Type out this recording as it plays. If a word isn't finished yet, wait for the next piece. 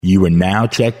You are now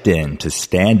checked in to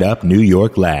Stand Up New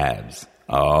York Labs.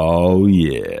 Oh,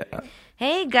 yeah.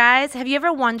 Hey, guys, have you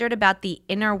ever wondered about the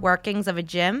inner workings of a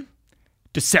gym?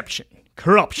 Deception,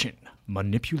 corruption,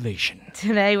 manipulation.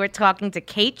 Today, we're talking to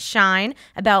Kate Shine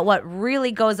about what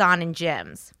really goes on in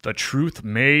gyms. The truth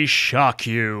may shock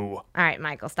you. All right,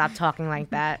 Michael, stop talking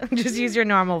like that. Just use your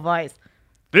normal voice.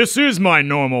 This is my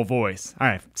normal voice. All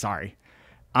right, sorry.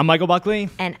 I'm Michael Buckley.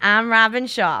 And I'm Robin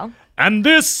Shaw. And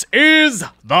this is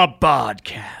the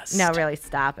podcast. No, really,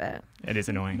 stop it. It is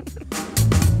annoying.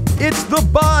 It's the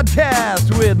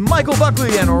podcast with Michael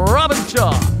Buckley and Robin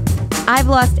Shaw. I've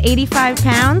lost 85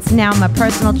 pounds. Now I'm a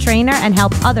personal trainer and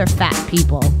help other fat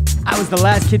people. I was the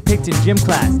last kid picked in gym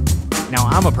class. Now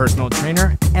I'm a personal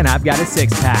trainer and I've got a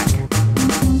six-pack.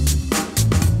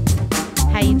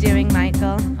 How you doing,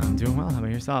 Michael? I'm doing well. How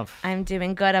about yourself? I'm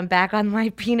doing good. I'm back on my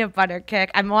peanut butter kick.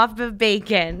 I'm off of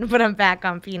bacon, but I'm back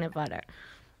on peanut butter.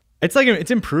 It's like it's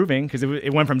improving because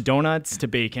it went from donuts to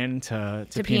bacon to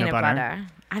peanut butter.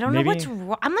 I don't know what's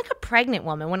wrong. I'm like a pregnant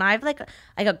woman. When I have like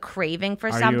a craving for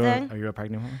something. Are you a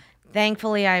pregnant woman?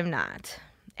 Thankfully, I'm not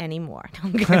anymore.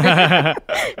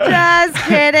 Just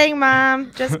kidding,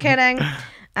 Mom. Just kidding.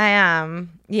 I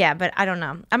am. Yeah, but I don't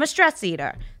know. I'm a stress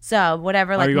eater. So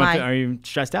whatever. Are you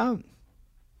stressed out?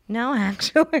 No,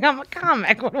 actually, I'm a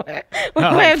comic. What do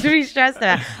I have to be stressed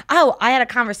about? Oh, I had a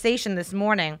conversation this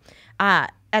morning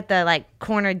at the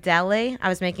corner deli. I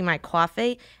was making my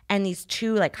coffee, and these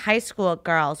two high school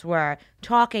girls were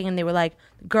talking, and they were like,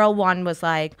 girl one was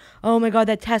like, oh my God,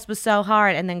 that test was so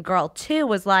hard. And then girl two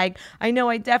was like, I know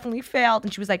I definitely failed.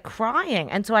 And she was like crying.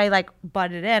 And so I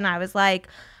butted in. I was like,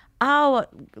 oh,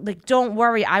 don't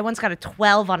worry. I once got a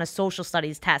 12 on a social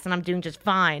studies test and I'm doing just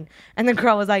fine. And the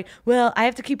girl was like, well, I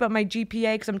have to keep up my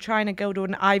GPA because I'm trying to go to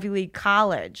an Ivy League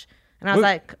college. And I was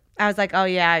like, oh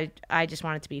yeah, I just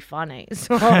wanted to be funny.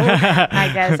 So I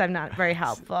guess I'm not very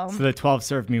helpful. So the 12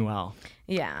 served me well.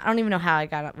 Yeah. I don't even know how we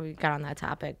got on that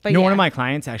topic. But one of my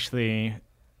clients actually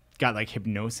got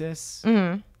hypnosis.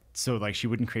 Mm-hmm. So she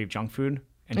wouldn't crave junk food.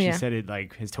 And she said it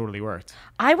has totally worked.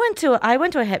 I went to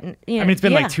a hypnotist. I mean, it's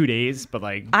been 2 days, but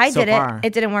I did it.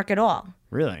 It didn't work at all.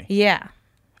 Really? Yeah.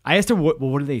 I asked her,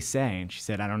 what did they say? And she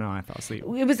said, I don't know. I fell asleep.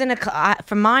 It was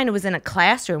for mine, it was in a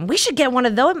classroom. We should get one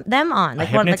of them on. A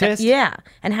hypnotist?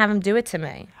 And have him do it to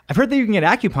me. I've heard that you can get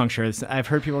acupuncture. I've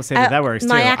heard people say that works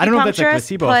too. I don't know if that's a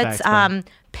placebo puts, effect.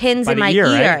 Pins in my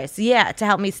ears, right? To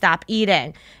help me stop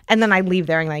eating. And then I leave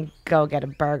there and go get a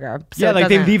burger. So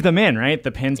they leave them in, right?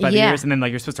 The pins by the ears, and then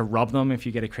you're supposed to rub them if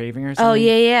you get a craving or something. Oh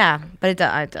yeah. But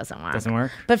it doesn't work. Doesn't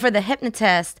work? But for the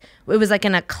hypnotist, it was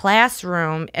in a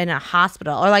classroom in a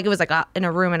hospital, or it was in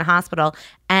a room in a hospital,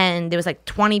 and there was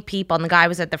 20 people, and the guy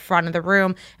was at the front of the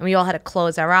room, and we all had to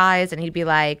close our eyes, and he'd be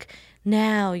like,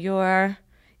 now you're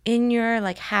in your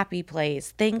happy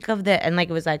place. Think of the, and it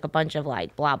was a bunch of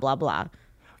blah blah blah.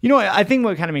 I think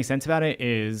what kind of makes sense about it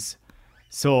is,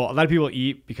 so a lot of people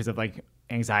eat because of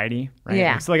anxiety, right?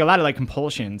 Yeah. So a lot of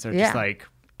compulsions are just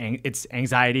it's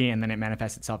anxiety, and then it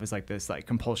manifests itself as this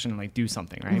compulsion to do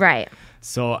something, right? Right.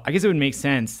 So I guess it would make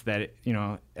sense that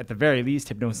at the very least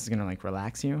hypnosis is gonna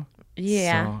relax you.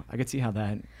 Yeah. So I could see how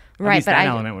that. Right, at least but that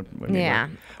element would make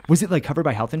work. Was it covered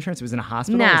by health insurance? It was in a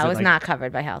hospital? No, it was not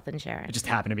covered by health insurance. It just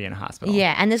happened to be in a hospital.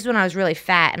 Yeah, and this is when I was really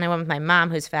fat, and I went with my mom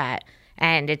who's fat,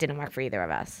 and it didn't work for either of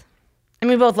us. I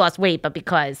mean, we both lost weight, but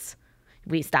because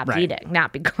we stopped eating,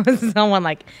 not because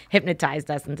someone hypnotized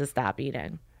us into stop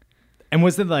eating. And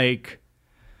was it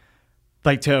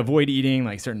to avoid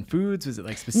eating certain foods? Was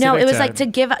it specific? No, it was to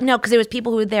give up. No, because there was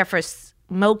people who were there for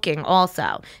smoking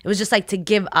also. It was just to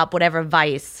give up whatever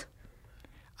vice.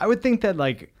 I would think that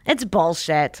it's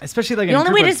bullshit. Especially the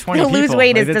only way to lose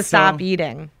weight is to stop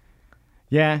eating.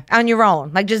 Yeah. On your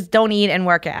own. Just don't eat and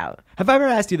work out. Have I ever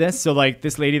asked you this? So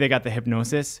this lady that got the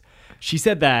hypnosis, she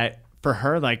said that for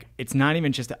her, it's not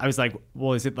even just, I was like,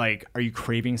 well, is it are you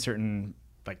craving certain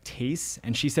tastes?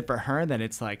 And she said for her that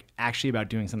it's actually about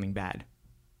doing something bad.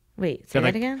 Wait, say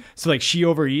that again? So she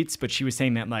overeats, but she was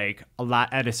saying that a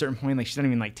lot at a certain point, she's not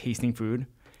even tasting food.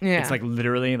 Yeah. It's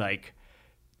literally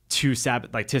to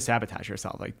sabotage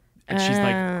herself. And she's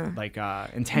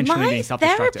intentionally being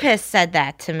self-destructive. My therapist said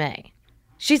that to me.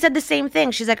 She said the same thing.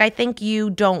 She's like, I think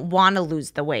you don't want to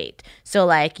lose the weight. So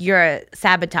you're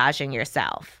sabotaging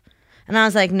yourself. And I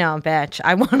was like, no, bitch,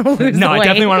 I want to lose the weight. No, I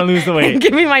definitely want to lose the weight.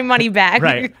 Give me my money back.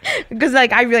 Right. Because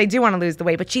I really do want to lose the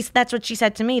weight. But that's what she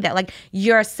said to me, that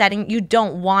you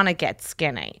don't want to get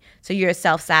skinny. So you're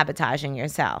self-sabotaging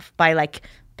yourself by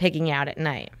pigging out at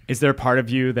night. Is there a part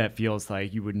of you that feels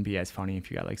like you wouldn't be as funny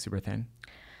if you got super thin?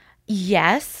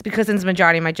 Yes, because since the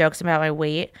majority of my jokes about my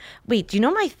weight. Wait, do you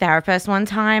know my therapist one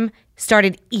time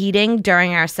started eating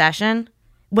during our session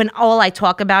when all I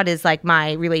talk about is like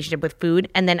my relationship with food,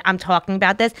 and then I'm talking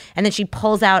about this, and then she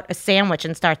pulls out a sandwich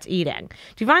and starts eating.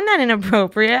 Do you find that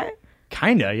inappropriate?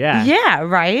 Kinda, yeah. Yeah,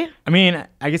 right? I mean,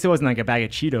 I guess it wasn't like a bag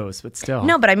of Cheetos, but still.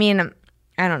 No, but I mean,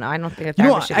 I don't know. I don't think a You know,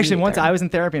 therapist should actually, eat once during- I was in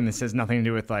therapy, and this has nothing to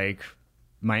do with like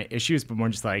my issues, but more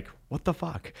just like, what the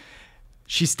fuck?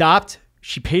 She stopped.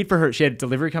 She paid for her. She had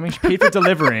delivery coming. She paid for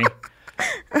delivery,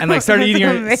 and like started eating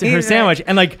her amazing. sandwich,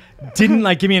 and like didn't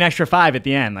like give me an extra $5 at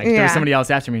the end. Like there Yeah. was somebody else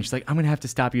after me, and she's like, I'm gonna have to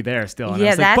stop you there still. And Yeah,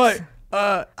 I was like, that's-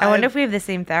 but I wonder if we have the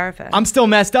same therapist. I'm still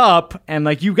messed up, and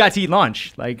like you got to eat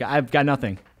lunch. Like I've got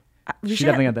nothing. We she should-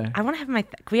 definitely got that. I want to have can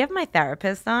we have my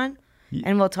therapist on,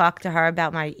 and we'll talk to her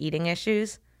about my eating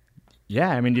issues. Yeah,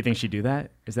 I mean, do you think she'd do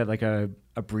that? Is that like a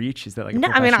breach? Is that like a No,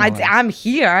 I mean, professional, like- I'm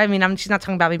here. I mean, she's not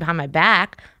talking about me behind my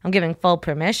back. I'm giving full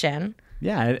permission.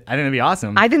 Yeah, I think it'd be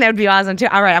awesome. I think that would be awesome too.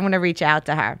 All right, I'm going to reach out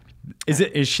to her.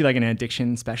 Is she like an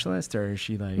addiction specialist, or is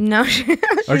she like? No,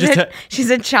 Or just a- she's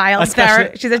a child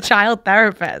special- she's a child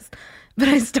therapist. But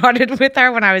I started with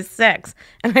her when I was 6,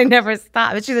 and I never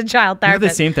stopped. But she's a child You have the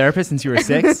therapist. same therapist since you were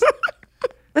 6.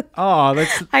 Oh,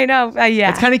 that's I know.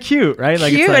 Yeah, kind of cute, right? Like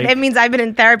cute. It's like, It means I've been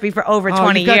in therapy for over oh,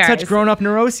 20 you've got years. such grown-up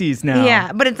neuroses now.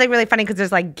 Yeah, but it's like really funny because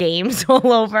there's like games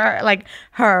all over like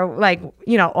her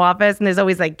office, and there's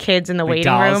always like kids in the Like waiting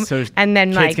dolls, room, so and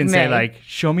then kids like can me. say like,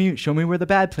 show me where the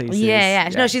bad place is. yeah.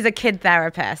 No, she's a kid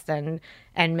therapist, and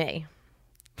me.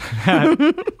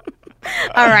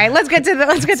 All right, let's get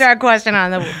to our question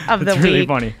of the That's week. really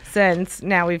funny. Since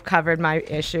now we've covered my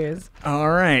issues.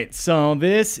 All right, so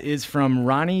this is from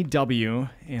Ronnie W.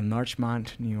 in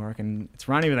Larchmont, New York, and it's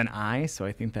Ronnie with an I, so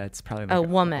I think that's probably like A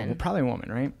woman. probably a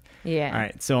woman, right? Yeah. All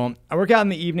right, so I work out in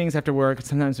the evenings after work.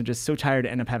 Sometimes I'm just so tired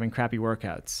to end up having crappy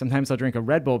workouts. Sometimes I'll drink a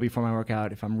Red Bull before my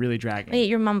workout if I'm really dragging. Wait,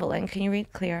 you're mumbling. Can you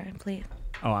read clear, please?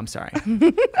 Oh, I'm sorry.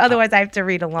 Otherwise, I have to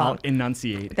read I'll along.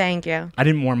 enunciate. Thank you. I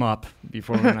didn't warm up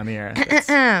before we went on the air. It's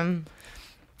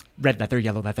red leather,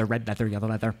 yellow leather, red leather, yellow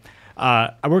leather.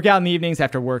 I work out in the evenings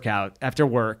after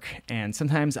work, and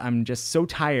sometimes I'm just so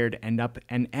tired end up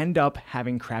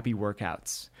having crappy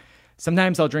workouts.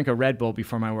 Sometimes I'll drink a Red Bull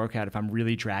before my workout if I'm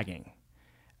really dragging.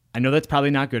 I know that's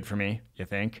probably not good for me, you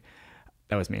think.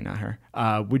 That was me, not her.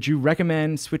 Would you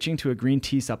recommend switching to a green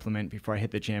tea supplement before I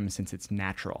hit the gym since it's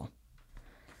natural?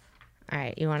 All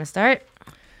right, you want to start?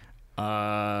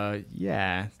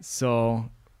 Yeah. So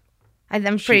I'm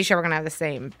pretty sure we're gonna have the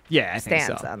same yeah, I think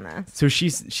stance so. on this. So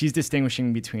she's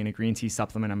distinguishing between a green tea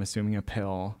supplement, I'm assuming a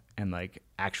pill, and like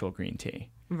actual green tea.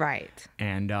 Right.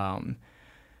 And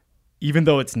even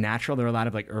though it's natural, there are a lot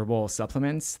of like herbal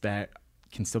supplements that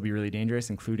can still be really dangerous,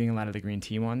 including a lot of the green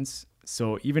tea ones.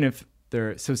 So even if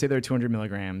say there are 200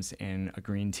 milligrams in a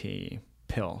green tea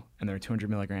pill, and there are 200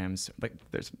 milligrams, like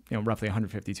there's roughly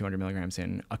 150, 200 milligrams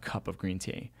in a cup of green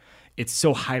tea. It's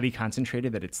so highly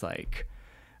concentrated that it's like,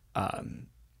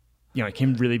 it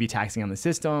can really be taxing on the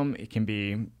system. It can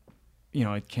be,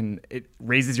 it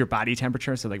raises your body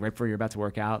temperature. So like right before you're about to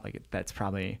work out, like that's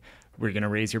probably, we're going to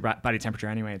raise your body temperature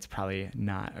anyway. It's probably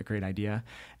not a great idea.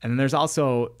 And then there's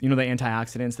also, the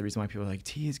antioxidants, the reason why people are like,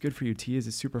 tea is good for you. Tea is a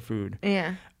superfood.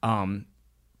 Yeah.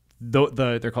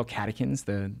 They're called catechins,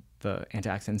 the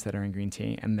antioxidants that are in green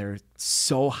tea, and they're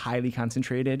so highly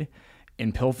concentrated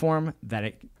in pill form that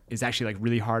it is actually like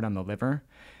really hard on the liver.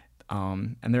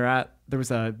 And there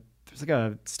was like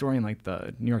a story in like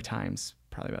the New York Times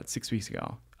probably about 6 weeks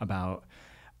ago about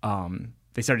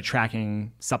they started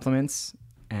tracking supplements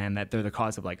and that they're the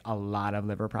cause of like a lot of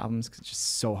liver problems because it's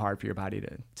just so hard for your body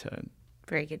to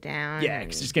Break it down. yeah,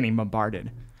 because it's just getting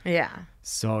bombarded. Yeah.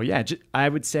 So yeah, I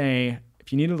would say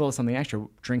if you need a little something extra,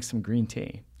 drink some green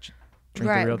tea. Drink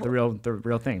Right. the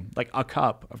real thing. Like a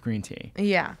cup of green tea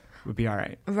Yeah. would be all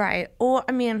right. Right. Or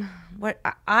I mean, what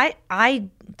I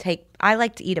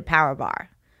like to eat a power bar.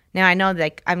 Now I know,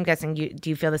 like, I'm guessing do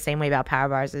you feel the same way about power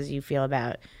bars as you feel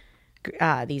about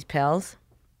these pills?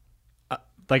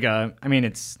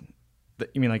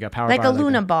 You mean like a power Like bar? a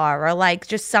Luna bar, or like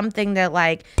just something that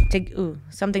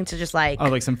something to just like. Oh,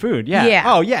 like some food. Yeah. Yeah.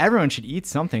 Oh, yeah. Everyone should eat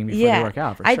something before they work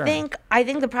out. For sure. I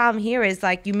think the problem here is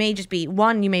like you may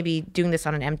be doing this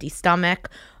on an empty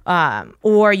stomach,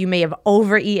 or you may have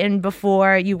overeaten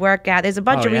before you work out. There's a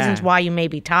bunch of reasons why you may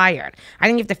be tired. I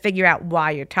think you have to figure out why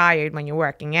you're tired when you're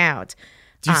working out.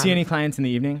 Do you see any clients in the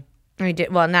evening? I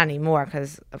did well, not anymore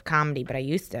because of comedy, but I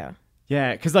used to.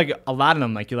 Yeah, because like a lot of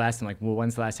them, like you'll ask them, like, well,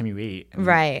 when's the last time you ate? And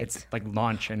Right. It's like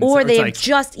lunch, and Or it's they have like,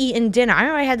 just eaten dinner. I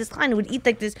remember I had this client who would eat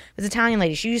like this Italian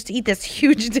lady. She used to eat this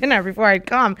huge dinner before I'd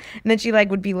come, and then she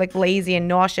like would be like lazy and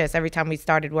nauseous every time we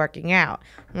started working out.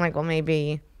 I'm like, well,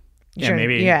 maybe. Yeah,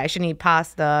 maybe- I shouldn't eat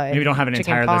pasta. maybe don't have an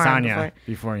chicken entire parm lasagna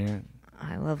before you.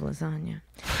 I love lasagna.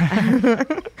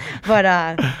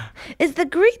 But is the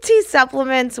Greek tea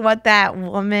supplements what that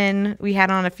woman we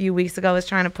had on a few weeks ago was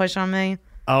trying to push on me?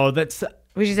 Oh, that's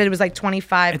Where she said it was like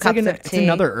 25 it's cups like of it's tea.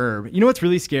 another herb. You know what's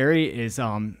really scary is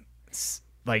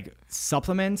like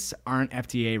supplements aren't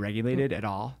FDA regulated at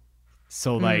all.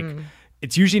 So like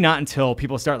it's usually not until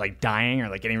people start like dying or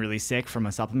like getting really sick from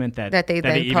a supplement that they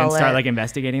then even pull start it. like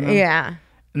investigating them. Yeah.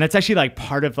 And that's actually like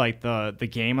part of like the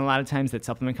game a lot of times that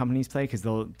supplement companies play, because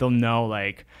they'll know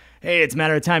like, hey, it's a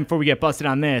matter of time before we get busted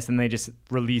on this, and they just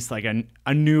release like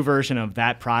a new version of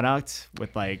that product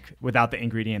with like without the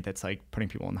ingredient that's like putting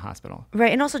people in the hospital.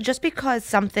 Right. And also, just because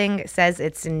something says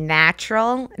it's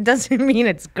natural doesn't mean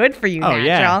it's good for you natural.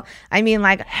 Yeah. I mean,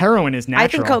 like, Heroin is natural. I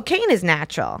think cocaine is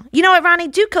natural. You know what, Ronnie?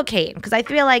 Do cocaine, because I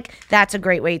feel like that's a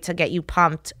great way to get you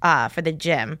pumped for the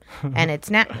gym. And it's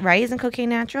right? Isn't cocaine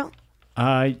natural?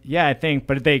 Yeah, I think,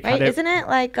 but they cut Right? it. Isn't it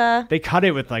like They cut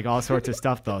it with like all sorts of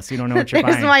stuff though, so you don't know what you're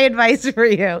Here's buying. my advice for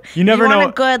you. You never you want know-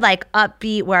 a good, like,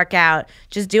 upbeat workout.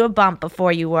 Just do a bump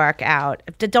before you work out.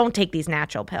 Don't take these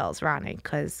natural pills, Ronnie,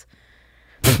 because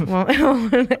it won't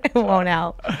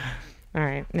help. All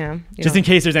right, no. Just in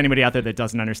case there's anybody out there that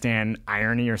doesn't understand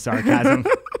irony or sarcasm,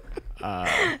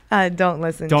 don't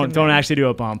listen. don't to me. actually do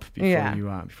a bump before Yeah. you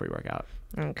work out.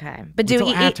 Okay, but Wait do till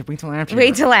eat. after. Wait till after.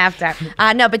 Wait till after.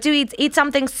 No, but do eat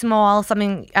something small,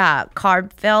 something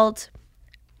carb filled.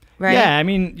 Right. Yeah, I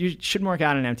mean, you shouldn't work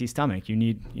out on an empty stomach. You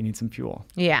need some fuel.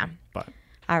 Yeah. But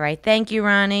All right. Thank you,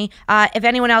 Ronnie. If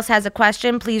anyone else has a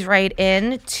question, please write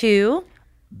in to.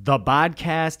 the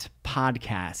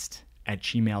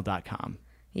podcast@gmail.com.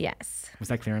 Yes. Was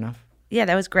that clear enough? Yeah,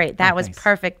 that was great. That was thanks.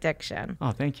 perfect diction.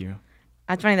 Oh, thank you.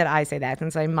 It's funny that I say that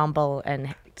since I mumble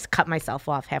and cut myself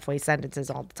off halfway sentences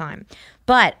all the time.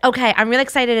 But okay, I'm really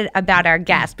excited about our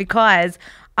guest because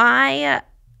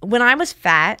when I was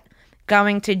fat,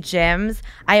 going to gyms,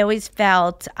 I always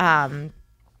felt, I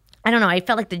don't know, I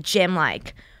felt like the gym,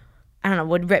 like, I don't know,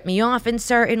 would rip me off in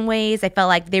certain ways. I felt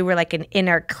like they were like an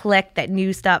inner clique that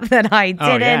knew stuff that I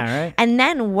didn't. Oh, yeah, right. And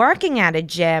then working at a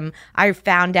gym, I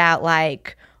found out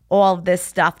like all of this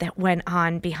stuff that went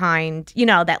on behind,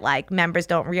 that like members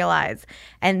don't realize.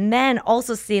 And then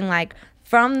also seeing like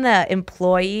from the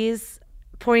employees'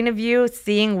 point of view,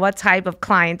 seeing what type of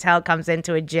clientele comes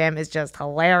into a gym is just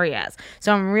hilarious.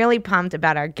 So I'm really pumped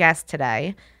about our guest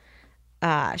today.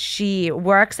 She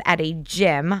works at a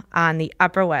gym on the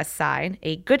Upper West Side,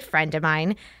 a good friend of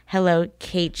mine. Hello,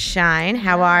 Kate Shine.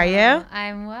 How are you?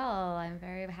 I'm well. I'm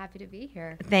very happy to be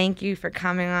here. Thank you for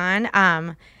coming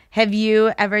on. Have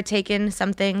you ever taken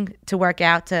something to work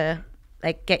out to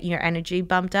like get your energy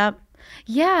bumped up?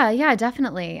 Yeah,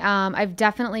 definitely. I've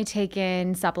definitely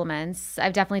taken supplements.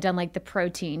 I've definitely done like the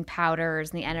protein powders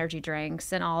and the energy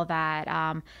drinks and all that.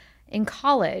 In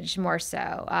college, more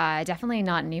so. Definitely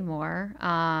not anymore.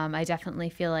 I definitely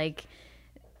feel like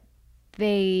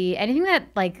anything that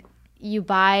like you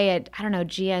buy at, I don't know,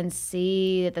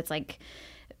 GNC that's like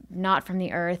not from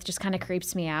the earth just kind of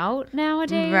creeps me out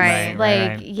nowadays. Right. Like,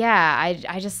 right. yeah,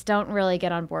 I just don't really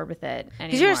get on board with it anymore.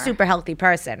 Because you're a super healthy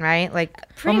person, right?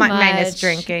 Like, Pretty minus much.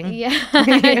 drinking. Yeah.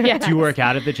 Yeah. Do you work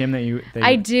out at the gym that you?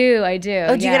 I do. Oh, do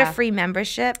you get a free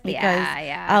membership? Because,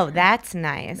 Yeah. Oh, that's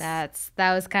nice.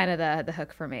 That was kind of the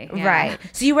hook for me. Yeah. Right.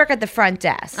 So you work at the front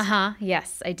desk. Uh-huh.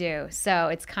 Yes, I do. So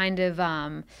it's kind of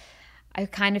I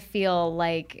kind of feel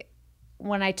like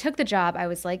when I took the job, I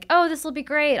was like, oh, this will be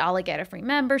great. I'll like get a free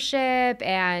membership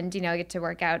and, get to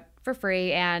work out for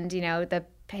free. And, the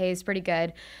pay is pretty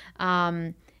good.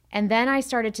 And then I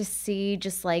started to see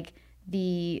just like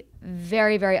the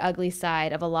very, very ugly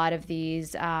side of a lot of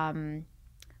these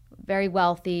very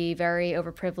wealthy, very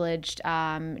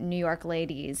overprivileged New York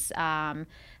ladies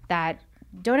that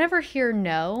don't ever hear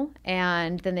no,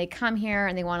 and then they come here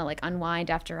and they want to like unwind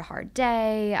after a hard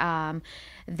day.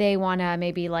 They want to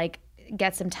maybe like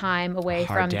get some time away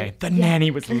Hard from day. The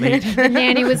nanny was late. the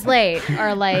nanny was late,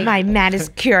 or like My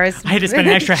manicurist. I had to spend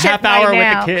an extra half hour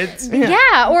with the kids.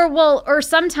 yeah, or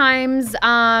sometimes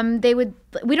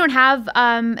we don't have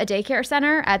a daycare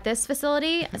center at this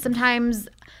facility. Sometimes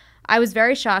I was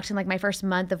very shocked in like my first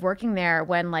month of working there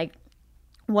when like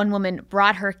one woman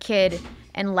brought her kid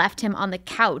and left him on the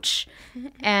couch,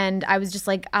 and I was just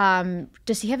like,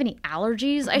 does he have any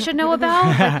allergies I should know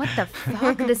about? Like, what the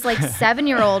fuck? This like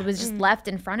 7-year-old was just left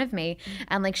in front of me,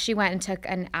 and like she went and took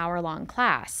an hour-long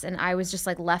class, and I was just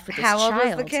like left with this How old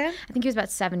child. was the kid? I think he was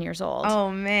about 7 years old.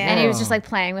 Oh, man. And he was just like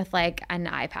playing with like an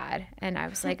iPad, and I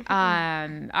was like,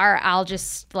 or I'll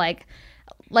just like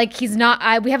he's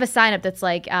not. We have a sign up that's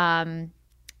like,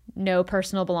 no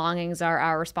personal belongings are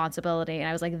our responsibility. And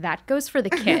I was like, that goes for the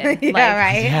kid. Yeah,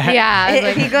 right. Yeah. I was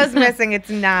If like, he goes missing, it's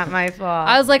not my fault.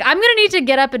 I'm going to need to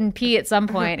get up and pee at some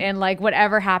point and like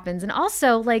whatever happens. And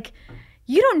also like,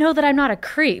 you don't know that I'm not a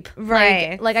creep.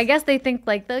 Right. Like I guess they think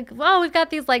like, well, we've got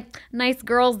these like nice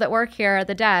girls that work here at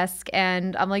the desk.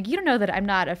 And I'm like, you don't know that I'm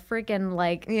not a freaking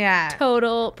like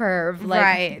total perv. Like,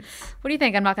 right. What do you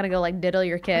think? I'm not going to go like diddle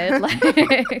your kid?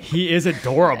 Like, He is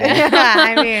adorable. Yeah,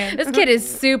 I mean, this kid is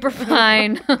super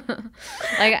fine.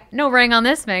 Like no ring on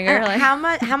this finger. Like,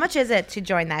 how much is it to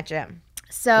join that gym?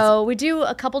 so we do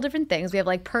a couple different things. We have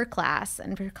like per class,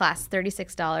 and per class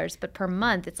 $36, but per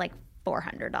month it's like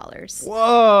 $400.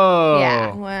 Whoa.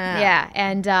 Yeah. Wow. Yeah.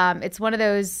 And it's one of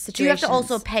those situations. Do you have to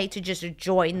also pay to just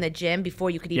join the gym before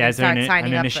you could even Yeah, is there start an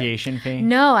signing up? initiation fee?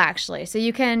 No, actually. So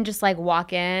you can just like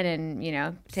walk in and,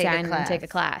 Take a sign and take a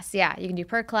class. class. Yeah. You can do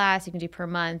per class, you can do per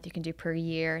month, you can do per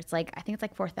year. It's like, I think it's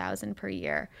like $4,000 per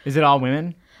year. Is it all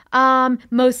women?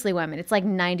 Mostly women. It's like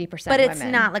 90% But women. it's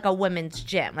not like a women's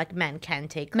gym. Like men can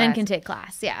take class. Men can take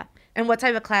class. Yeah. And what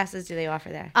type of classes do they offer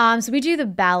there? So we do the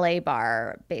ballet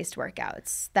bar based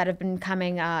workouts that have been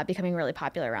becoming really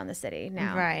popular around the city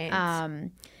now. Right.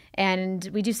 And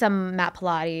we do some mat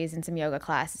Pilates and some yoga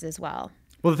classes as well.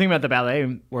 Well, the thing about the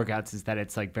ballet workouts is that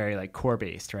it's like very like core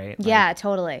based, right? Like, Yeah,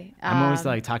 totally. I'm always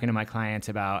like talking to my clients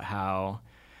about how,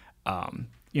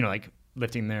 like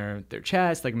lifting their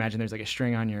chest. Like imagine there's like a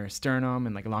string on your sternum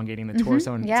and like elongating the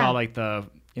torso, and it's yeah. all like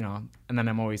and then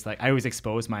I'm always like, I always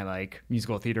expose my like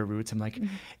musical theater roots. I'm like,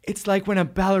 it's like when a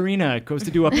ballerina goes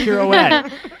to do a pirouette,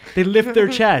 they lift their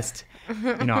chest.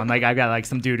 I'm like, I've got like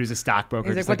some dude who's a stockbroker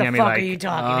He's just like, what looking the at me fuck like, are you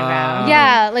talking about?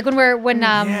 Yeah, like when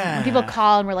Yeah. people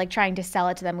call and we're like trying to sell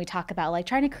it to them, we talk about like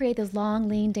trying to create those long,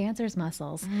 lean dancers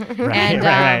muscles. Right, And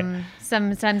right.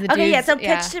 sometimes the dudes. Okay, yeah. So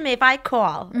pitch to me if I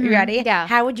call. You ready? Yeah.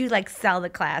 How would you like sell the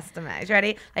class to me? You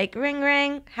ready? Like ring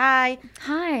ring. Hi.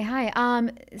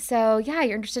 Hi. So yeah,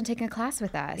 you're interested in taking a class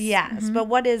with us? Yes, but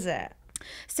what is it?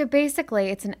 So basically,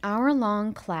 it's an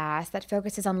hour-long class that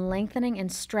focuses on lengthening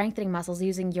and strengthening muscles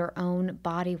using your own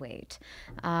body weight.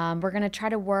 We're going to try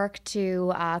to work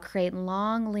to create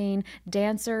long, lean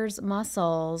dancers'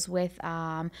 muscles with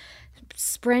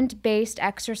sprint-based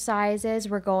exercises.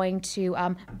 We're going to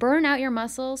burn out your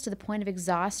muscles to the point of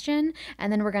exhaustion,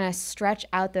 and then we're going to stretch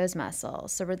out those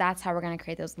muscles. So that's how we're going to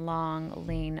create those long,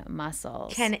 lean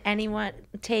muscles. Can anyone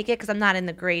take it? Because I'm not in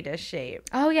the greatest shape.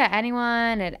 Oh, yeah.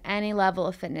 Anyone at any level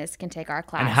of fitness can take our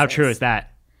classes. And how true is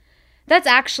that? That's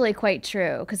actually quite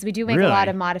true because we do make Really? a lot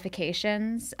of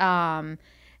modifications.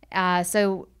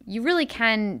 So you really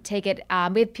can take it.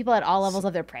 We have people at all levels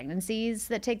of their pregnancies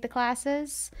that take the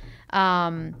classes. So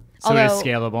Although, it is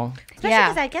scalable. Especially Yeah.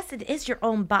 because I guess it is your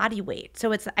own body weight.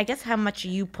 So it's, I guess, how much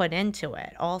you put into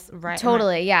it. Also, right?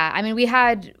 Totally, yeah. I mean, we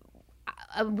had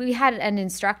an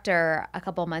instructor a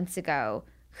couple months ago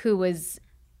who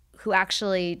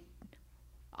actually,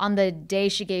 on the day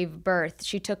she gave birth,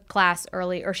 she took class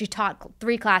early, or she taught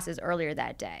 3 classes earlier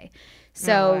that day.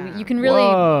 So you can really,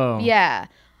 Whoa. yeah.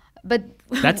 But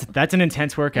That's an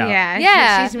intense workout. Yeah.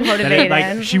 Yeah. She's That motivated. it,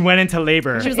 like she went into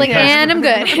labor. she was like, and I'm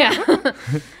good. Yeah.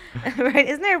 Right?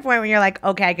 Isn't there a point when you're like,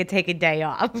 okay, I could take a day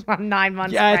off? I'm 9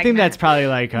 months Yeah, I think pregnant. that's probably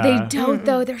like. They don't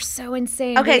though. They're so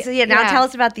insane. Okay, so now tell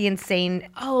us about the insane.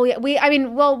 Oh yeah, we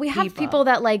have people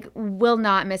that like will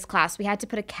not miss class. We had to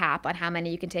put a cap on how many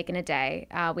you can take in a day.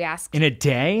 We asked. In a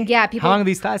day? Yeah, people- How long are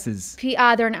these classes?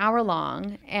 They're an hour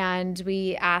long, and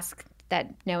we ask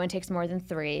that no one takes more than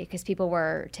 3 because people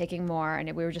were taking more,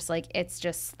 and we were just like, it's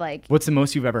just like What's the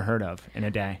most you've ever heard of in a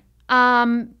day?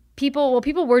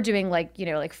 people were doing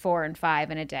like 4 and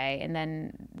 5 in a day, and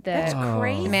then the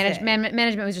crazy.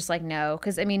 management was just like no,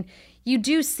 because I mean you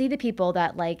do see the people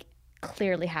that like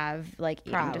clearly have like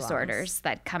eating Problems. disorders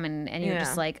that come in, and you're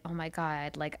just Yeah. like, oh my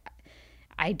god, like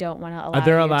I don't want to allow. Are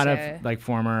there a you lot to... of like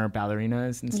former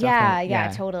ballerinas and stuff?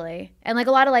 Yeah, totally. And like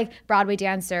a lot of like Broadway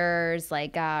dancers,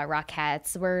 like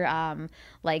Rockettes. We're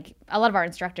like a lot of our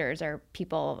instructors are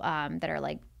people that are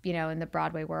like in the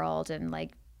Broadway world and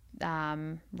like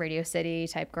Radio City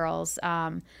type girls.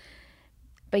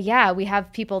 But yeah, we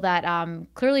have people that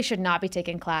clearly should not be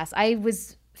taking class. I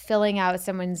was filling out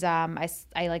someone's I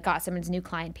like got someone's new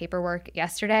client paperwork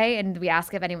yesterday, and we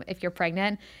asked if you're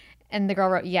pregnant, and the girl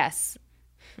wrote yes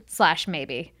 /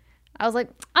 maybe. I was like,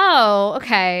 oh,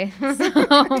 okay.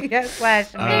 So Yes,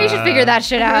 slash. maybe you should figure that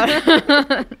shit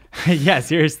out. Yeah,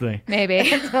 seriously. Maybe.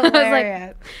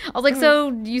 Hilarious. I was like, so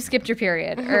you skipped your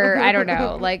period, or I don't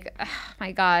know. Like, oh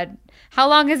my God, how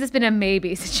long has this been a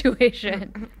maybe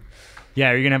situation? Yeah,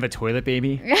 are you gonna have a toilet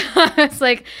baby? It's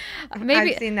like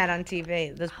maybe I've seen that on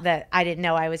TV. That I didn't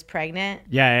know I was pregnant.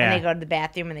 Yeah, yeah. And they go to the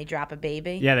bathroom and they drop a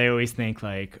baby. Yeah, they always think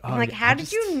like, oh, I'm like, how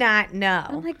did you not know?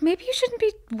 I'm like, maybe you shouldn't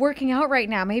be working out right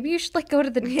now. Maybe you should like go to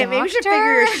the Yeah, doctor. maybe you should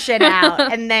figure your shit out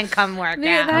and then come work Maybe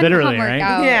out. then Literally, come work right?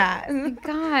 out. Yeah.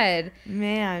 God.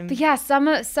 Man. But yeah, some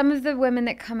of the women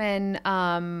that come in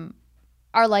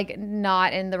are like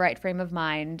not in the right frame of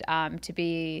mind to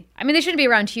be. I mean, they shouldn't be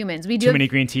around humans. We do too have many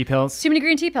green tea pills? too many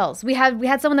green tea pills. We had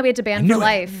someone that we had to ban knew for it.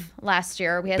 life last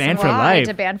year. We had Ban someone for we had life?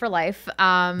 to ban for life.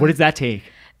 What does that take?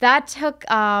 That took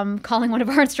calling one of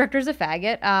our instructors a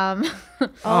faggot. Oh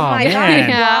my man. God.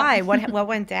 Yeah. Why? What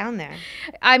went down there?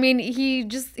 I mean, he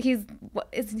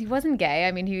wasn't gay.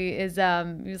 I mean, he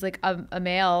was like a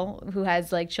male who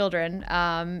has like children.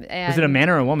 And Was it a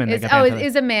man or a woman? that got banned for that?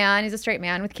 Is a man. He's a straight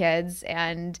man with kids,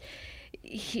 and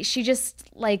she just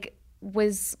like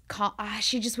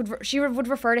she would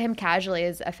refer to him casually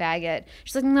as a faggot.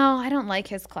 She's like, no, I don't like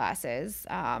his classes.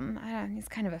 He's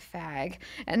kind of a fag,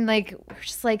 and like we're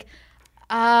just like,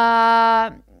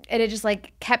 and it just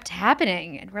like kept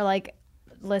happening, and we're like,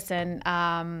 listen,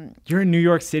 You're in New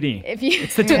York City. if you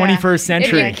It's the 21st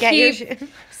century. if Get your you keep shit.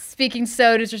 speaking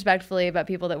so disrespectfully about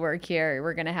people that work here,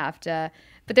 we're gonna have to.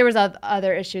 But there was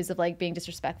other issues of like being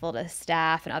disrespectful to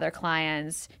staff and other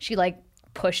clients. She like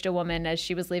pushed a woman as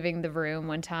she was leaving the room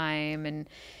one time, and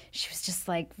she was just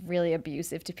like really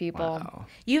abusive to people. Wow.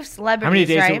 You have celebrities, How many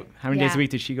days? right? How many days Yeah. a week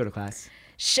did she go to class?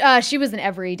 She was an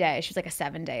every day. She was like a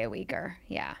 7-day-a-weeker.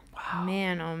 Yeah,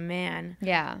 Man, oh man.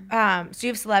 yeah, So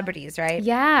you have celebrities, right?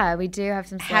 yeah. We do have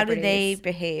some. How do they celebrities.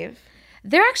 behave?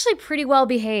 They're actually pretty well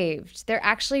behaved. They're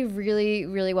actually really,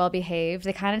 really well behaved.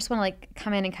 They kind of just want to like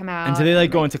come in and come out. And do they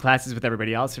like go into classes with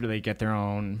everybody else, or do they get their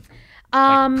own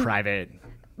private?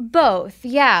 Both,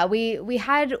 yeah. We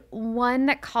had one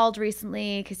that called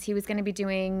recently because he was going to be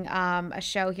doing a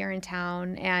show here in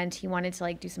town, and he wanted to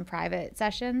like do some private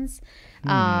sessions.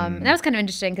 And that was kind of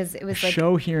interesting because it was like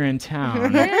Show here in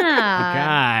town. yeah, The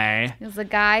guy. it was a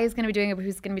guy who's going to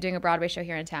be doing a Broadway show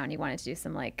here in town. He wanted to do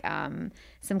some like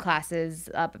some classes,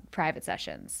 private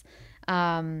sessions.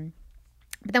 But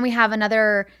then we have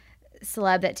another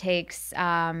celeb that takes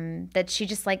that she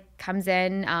just like comes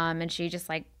in and she just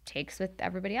like takes with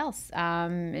everybody else,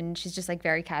 and she's just like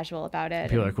very casual about it.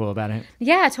 People And- are cool about it.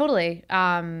 yeah, totally.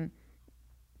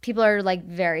 People are like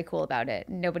very cool about it.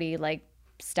 Nobody like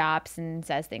stops and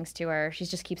says things to her. She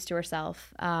just keeps to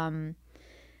herself.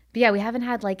 But yeah, we haven't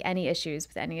had like any issues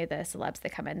with any of the celebs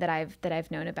that come in that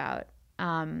I've known about.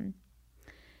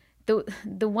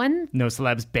 The one No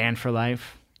celebs banned for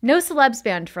life. no celebs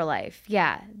banned for life.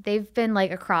 Yeah, they've been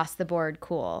like across the board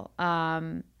cool.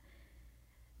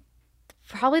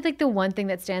 Probably like the one thing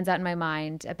that stands out in my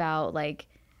mind about like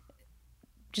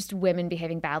just women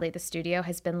behaving badly at the studio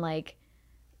has been like,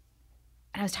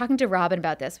 and I was talking to Robin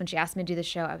about this when she asked me to do the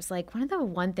show. I was like, one of the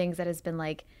one things that has been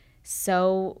like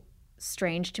so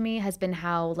strange to me has been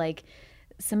how like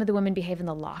some of the women behave in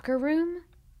the locker room.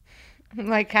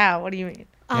 Like how? What do you mean?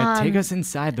 Yeah, take us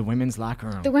inside the women's locker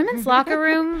room The women's locker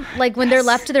room, like when they're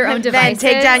left to their own Then devices.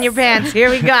 take down your pants. Here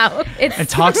we go. and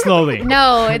talk slowly.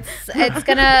 No, it's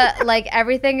gonna like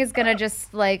everything is gonna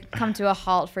just like come to a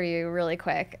halt for you really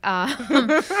quick.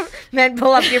 Then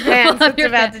pull up your pants. Pull up It's your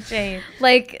about pants. to change.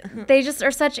 Like they just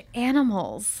are such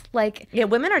animals. Like Yeah,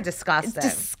 women are disgusting.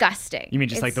 it's disgusting. You mean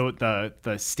just like It's-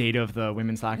 the state of the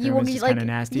women's locker you room won't is be just like kind of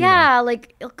nasty? yeah,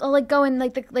 like I'll like go in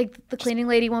like the cleaning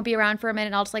lady won't be around for a minute.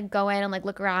 And I'll just like go in and like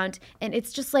look around, and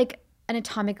it's just like an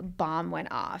atomic bomb went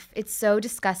off. It's so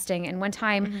disgusting. And one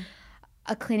time,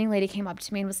 a cleaning lady came up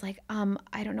to me and was like,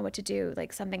 I don't know what to do.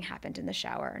 Like something happened in the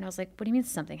shower, and I was like, what do you mean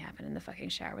something happened in the fucking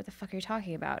shower? What the fuck are you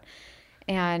talking about?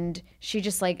 And she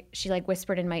just like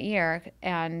whispered in my ear,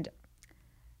 and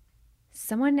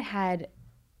someone had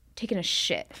taken a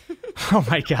shit Oh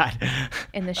my god.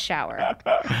 in the shower.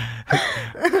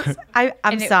 I'm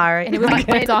And it- sorry. And it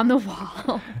was on the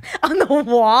wall. on the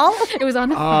wall. It was on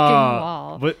the fucking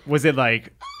wall. Was it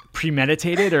like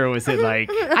premeditated or was it like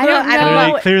I don't know. I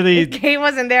don't clearly Kate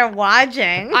wasn't there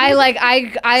watching.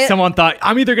 I someone thought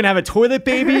I'm either gonna have a toilet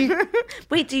baby?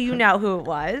 Wait, do you know who it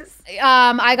was?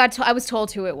 I was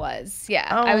told who it was. Yeah.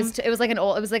 Oh. It was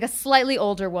like a slightly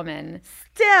older woman.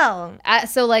 Still.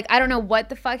 So like I don't know what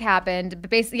the fuck happened, but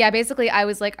basically I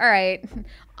was like, all right.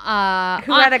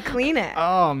 Who had to clean it?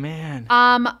 Oh man.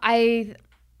 I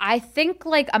think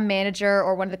like a manager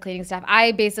or one of the cleaning staff.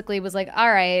 I basically was like, all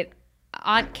right,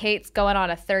 Aunt Kate's going on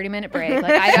a 30-minute break.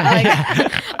 Like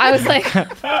I was like,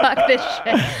 fuck this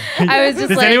shit. I was just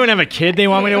Does like, anyone have a kid they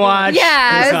want me to watch?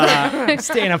 Yeah, I was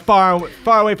Staying far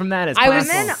away from that as I was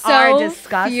possible. Women so are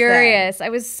disgusting. furious. I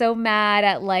was so mad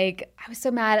at like I was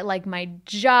so mad at like my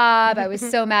job. I was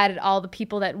so mad at all the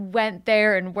people that went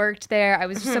there and worked there. I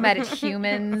was so mad at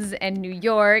humans and New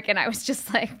York. And I was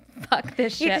just like, fuck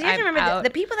this shit. Yeah, 'cause you have to I'm remember out.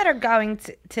 the people that are going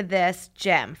to this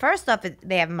gym. First off,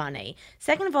 they have money.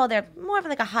 Second of all, they're more of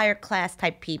like a higher class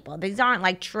type people. These aren't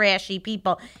like trashy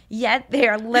people. Yet they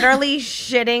are literally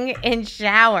shitting in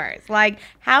showers. Like,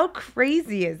 how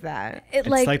crazy is that? It, It's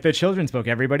like the children's book.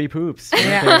 Everybody poops.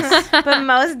 But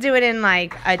most do it in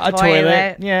like a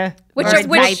toilet. Yeah. Which or are a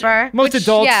diaper. Most which-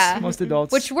 adults. yeah. Most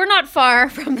adults. which we're not far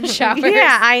from the showers.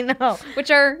 Yeah, I know. Which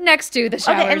are next to the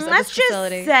showers Okay, and of let's this just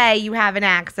facility. say you have an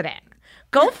accident.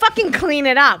 Go fucking clean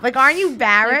it up. Like, aren't you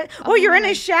embarrassed? Or you're in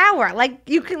a shower. Like,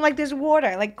 you can, like, there's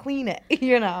water. Like, clean it,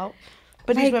 you know?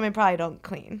 But these Like- women probably don't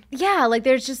clean. Yeah, like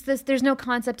there's just this. There's no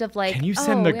concept of like. Can you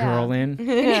send the yeah. girl in?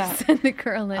 Yeah. Send the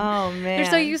girl in. Oh, man. They're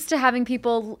so used to having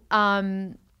people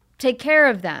take care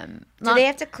of them. Do they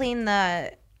have to clean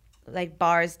the, like,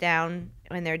 bars down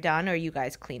when they're done? Or you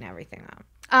guys clean everything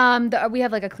up? We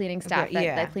have like a cleaning staff Okay,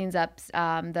 yeah. that cleans up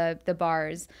the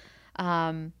bars.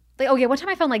 Like, oh yeah, one time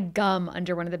I found like gum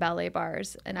under one of the ballet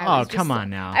bars, and I Oh, was just, come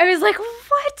on now. I was like,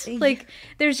 what? Like,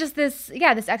 there's just this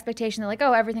expectation that like,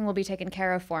 oh, everything will be taken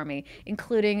care of for me,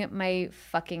 including my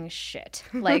fucking shit.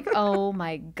 Like, oh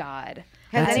my god.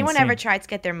 Has That's anyone insane. ever tried to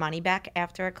get their money back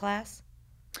after a class?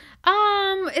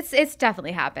 It's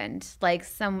definitely happened. Like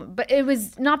but it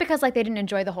was not because like they didn't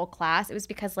enjoy the whole class. It was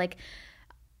because like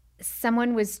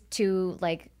someone was too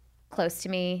like close to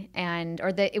me,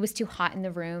 it was too hot in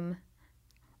the room,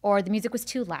 or the music was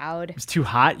too loud. It's too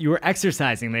hot. You were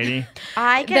exercising, lady.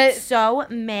 I get The- so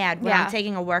mad when Yeah. I'm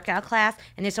taking a workout class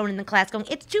and there's someone in the class going,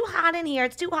 it's too hot in here.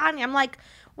 It's too hot in here. I'm like,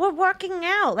 we're working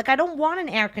out. Like, I don't want an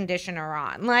air conditioner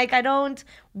on. Like, I don't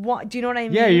want, do you know what I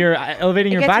mean? Yeah, you're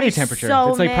elevating It your gets body me temperature. so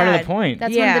That's like part of mad. the point.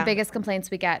 That's one of Yeah. the biggest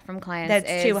complaints we get from clients. That's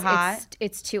is too hot?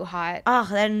 It's too hot. Oh,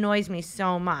 that annoys me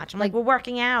so much. I'm like, we're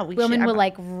working out. Women will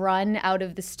like run out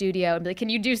of the studio and be like, "Can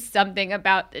you do something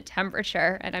about the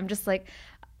temperature?" And I'm just like,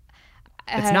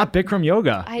 It's not Bikram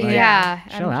yoga. Like, yeah.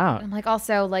 chill out. I'm like,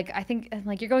 also, like, I think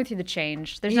like you're going through the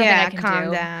change. There's nothing Yeah, I can calm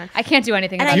do. down. I can't do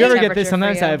anything. And about Do you the ever get this?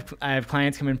 temperature for Sometimes you. I have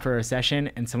clients come in for a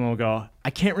session and someone will go,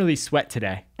 I can't really sweat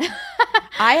today.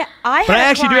 I But I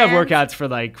actually do have client- workouts for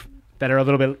like that are a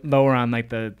little bit lower on like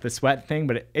the sweat thing,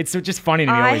 but it's just funny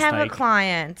to me I always have like a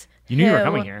client. you knew you were who-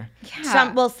 coming here.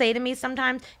 Some will say to me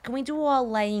sometimes, "Can we do all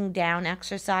laying down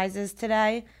exercises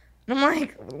today?" And I'm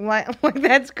like, "What? Like,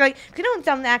 that's great." You know,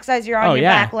 some exercise you're on Oh, your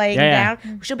yeah. back laying Yeah,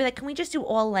 down. She'll be like, "Can we just do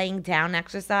all laying down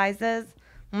exercises?"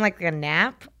 I'm like, "A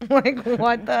nap? Like,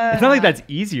 what the?" It's not like that's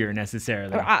easier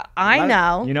necessarily. I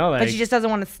know, You know, but like she just doesn't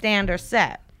want to stand or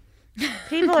sit.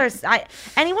 People are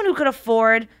anyone who could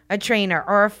afford a trainer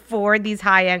or afford these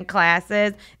high end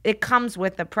classes. It comes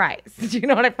with the price. You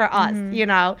know what? For us, you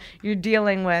know, you're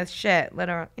dealing with shit,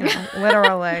 literally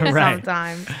Right.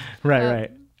 sometimes.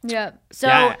 right. Yeah. So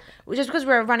Yeah. just because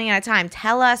we're running out of time,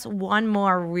 tell us one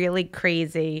more really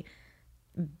crazy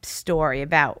story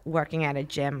about working at a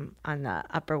gym on the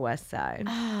Upper West Side.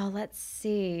 Oh, let's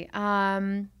see.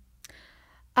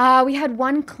 We had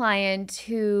one client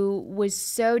who was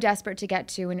so desperate to get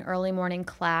to an early morning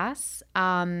class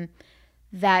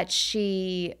that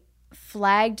she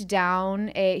flagged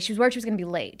down she was worried she was going to be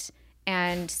late.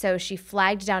 And so she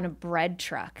flagged down a bread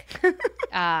truck.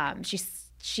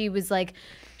 She was like,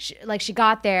 she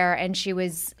got there and she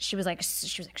was like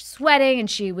sweating and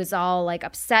she was all like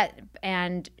upset,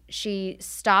 and she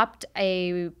stopped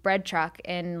a bread truck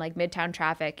in like Midtown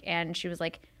traffic and she was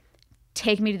like,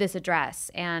 take me to this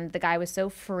address. And the guy was so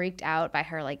freaked out by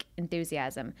her like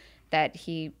enthusiasm that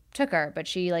he took her. But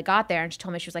she like got there and she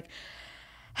told me, she was like,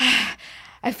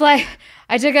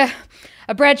 I took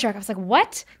a bread truck. I was like,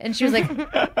 what? And she was like,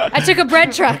 I took a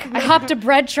bread truck. I hopped a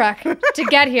bread truck to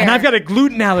get here. And I've got a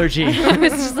gluten allergy. It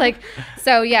was just like,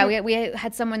 so yeah, we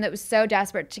had someone that was so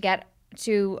desperate to get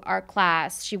to our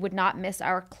class. She would not miss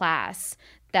our class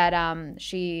that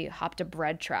she hopped a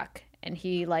bread truck and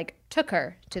he like took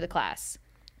her to the class.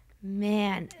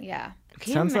 Man, Yeah.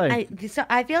 Sounds like so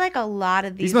I feel like a lot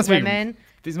of these these must women.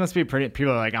 these must be pretty.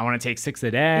 People are like, I want to take 6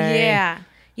 a day. Yeah.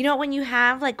 You know, when you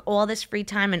have like all this free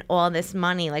time and all this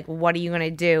money, like what are you going to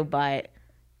do but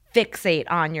fixate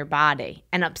on your body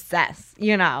and obsess,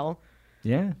 you know?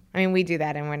 Yeah. I mean, we do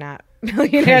that and we're not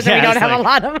millionaires and we Yeah, don't it's have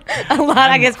like- a lot.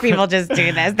 I guess people just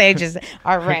do this. They just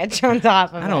are rich on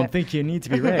top of it. I don't think you need to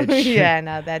be rich. Yeah,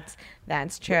 no,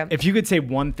 that's true. If you could say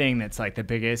one thing that's like the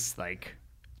biggest like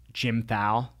gym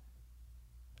foul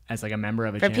as like a member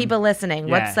of a For gym. people listening,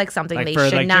 Yeah. what's like something like they for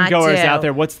should like not gym goers do? out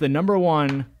there, what's the number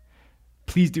one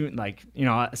please do, like, you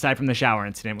know, aside from the shower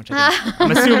incident, which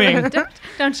I'm assuming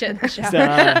Don't shit in the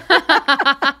shower.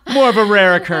 is more of a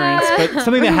rare occurrence, but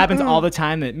something that happens all the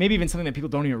time, that maybe even something that people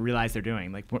don't even realize they're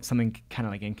doing, like something kind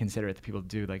of like inconsiderate that people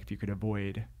do. Like, if you could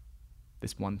avoid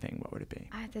this one thing, what would it be?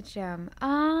 At the gym.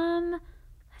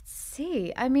 Let's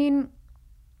see. I mean,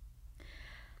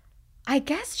 I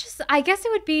guess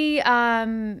it would be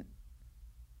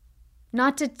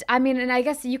not to. I mean, and I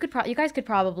guess you guys could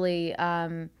probably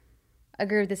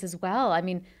agree with this as well. I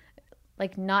mean,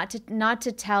 like not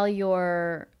to tell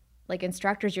your like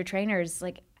instructors, your trainers,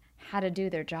 like how to do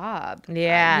their job.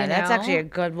 Yeah, you that's know? actually a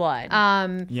good one.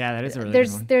 Yeah, that is a really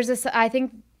good one. There's I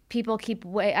think people keep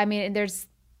I mean, there's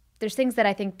things that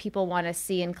I think people want to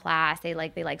see in class. They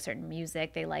like certain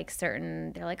music. They're like,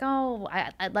 oh,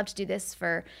 I'd love to do this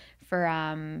for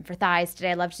thighs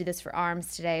today. I'd love to do this for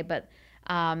arms today. But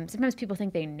sometimes people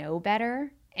think they know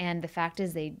better, and the fact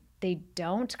is they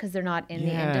don't, because they're not in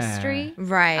the industry,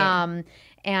 right?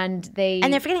 And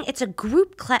they're forgetting it's a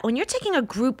group class. When you're taking a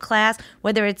group class,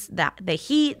 whether it's the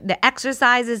heat, the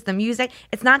exercises, the music,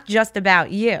 it's not just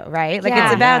about you, right? Like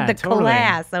it's about the totally.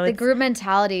 class. So the group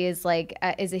mentality is like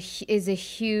is a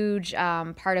huge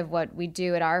part of what we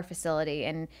do at our facility,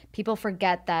 and people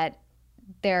forget that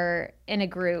they're in a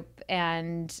group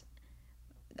and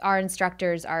our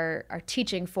instructors are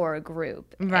teaching for a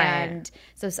group. Right. And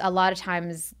so a lot of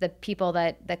times the people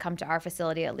that come to our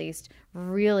facility, at least,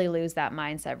 really lose that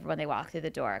mindset when they walk through the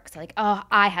door. Because they're like, oh,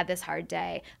 I had this hard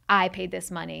day. I paid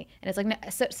this money. And it's like, no,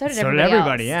 so did everybody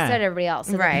else. Yeah. So did everybody else.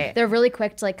 So right. They're really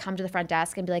quick to like come to the front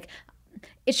desk and be like,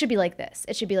 it should be like this.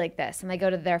 It should be like this. And they go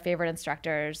to their favorite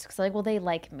instructors because they're like, well, they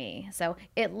like me. So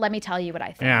let me tell you what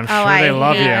I think. Yeah, I'm sure they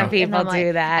love hate you. when people And I'm do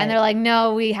like- that. And they're like,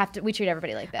 no, we treat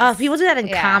everybody like this. Oh, people do that in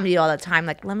Yeah. comedy all the time.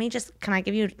 Like, can I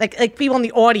give you, like people in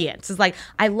the audience is like,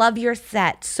 I love your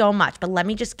set so much, but let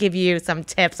me just give you some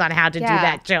tips on how to do Yeah.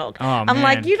 that joke. Oh, I'm man.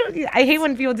 like, I hate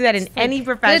when people do that in any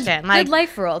profession. Good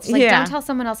life rule. It's like, Yeah. don't tell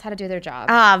someone else how to do their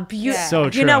job. Beautiful. So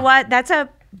You know true. what? That's a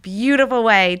beautiful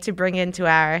way to bring into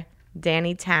our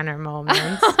Danny Tanner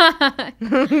moments.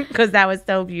 Because that was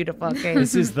so beautiful. Kate.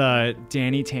 This is the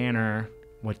Danny Tanner,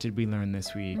 what did we learn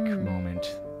this week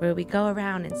moment. Where we go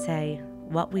around and say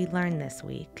what we learned this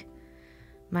week.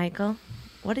 Michael,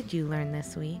 what did you learn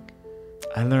this week?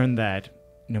 I learned that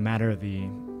no matter the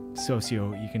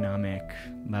socioeconomic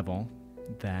level,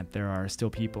 that there are still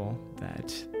people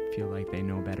that feel like they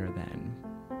know better than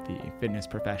the fitness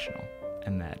professional,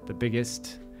 and that the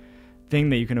biggest thing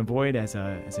that you can avoid as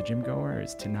a gym goer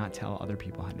is to not tell other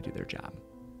people how to do their job.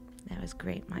 That was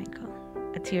great, Michael.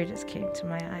 A tear just came to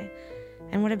my eye.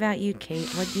 And what about you, Kate?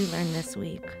 What did you learn this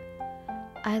week?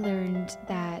 I learned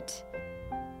that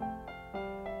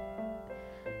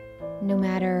no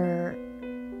matter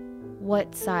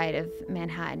what side of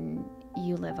Manhattan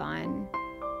you live on,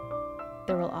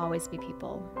 there will always be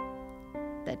people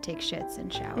that take shits in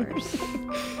showers.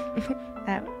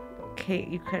 Kate,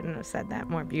 you couldn't have said that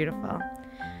more beautiful.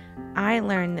 I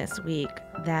learned this week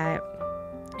that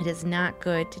it is not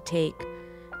good to take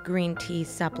green tea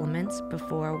supplements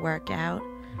before a workout,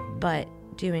 but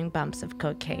doing bumps of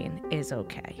cocaine is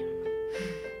okay.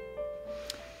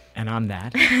 And on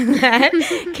that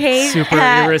Kate, super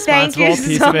thank irresponsible you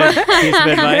piece so of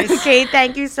advice. Kate,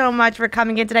 thank you so much for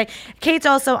coming in today. Kate's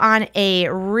also on a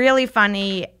really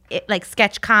funny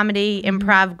sketch comedy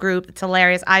improv group. It's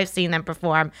hilarious. I've seen them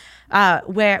perform.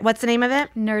 What's the name of it?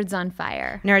 Nerds on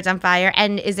Fire. Nerds on Fire.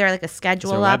 And is there like a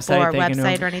schedule a up website or a they can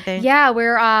website or anything? Yeah,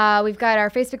 we've got our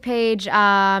Facebook page,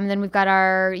 then we've got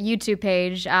our YouTube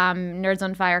page, Nerds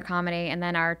on Fire Comedy, and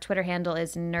then our Twitter handle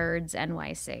is Nerds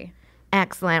NYC.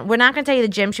 Excellent. We're not going to tell you the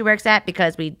gym she works at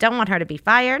because we don't want her to be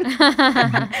fired.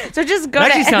 So just go That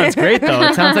to actually sounds great, though.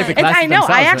 It sounds like the classes I know.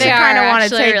 I actually They kind of are want to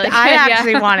actually take. really I good, yeah.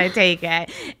 actually want to take it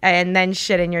and then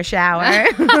shit in your shower.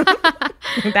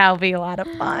 That would be a lot of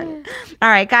fun. All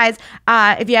right, guys.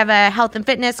 If you have a health and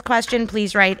fitness question,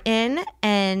 please write in.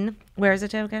 And where is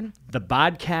it to again? The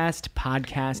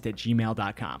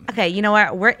podcast@gmail.com. Okay, you know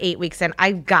what? We're 8 weeks in.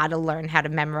 I've got to learn how to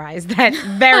memorize that.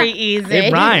 Very easy.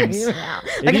 It rhymes. Yeah.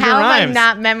 It Like, even how rhymes. am I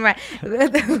not memorize?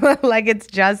 Like, it's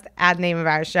just the name of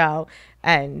our show,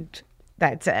 and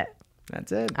that's it.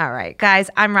 That's it. All right, guys.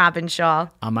 I'm Robin Shaw,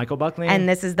 I'm Michael Buckley. and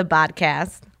this is the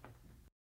podcast.